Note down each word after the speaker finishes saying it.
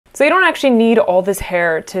So you don't actually need all this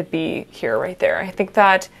hair to be here right there. I think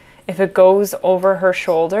that if it goes over her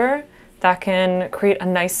shoulder, that can create a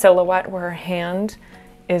nice silhouette where her hand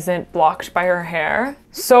isn't blocked by her hair.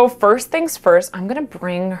 So first things first, I'm gonna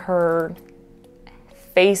bring her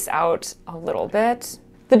face out a little bit.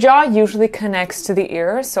 The jaw usually connects to the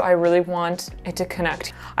ear, so I really want it to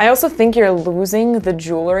connect. I also think you're losing the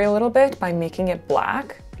jewelry a little bit by making it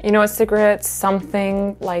black. You know, a cigarette,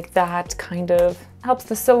 something like that kind of helps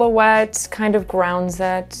the silhouette, kind of grounds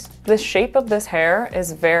it. The shape of this hair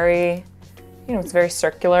is very, you know, it's very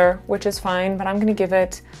circular, which is fine, but I'm gonna give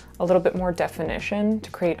it a little bit more definition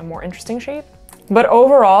to create a more interesting shape. But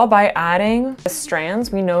overall, by adding the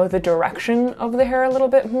strands, we know the direction of the hair a little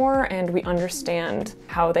bit more, and we understand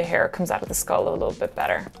how the hair comes out of the skull a little bit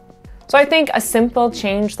better. So I think a simple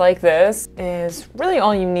change like this is really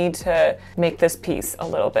all you need to make this piece a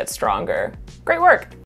little bit stronger. Great work!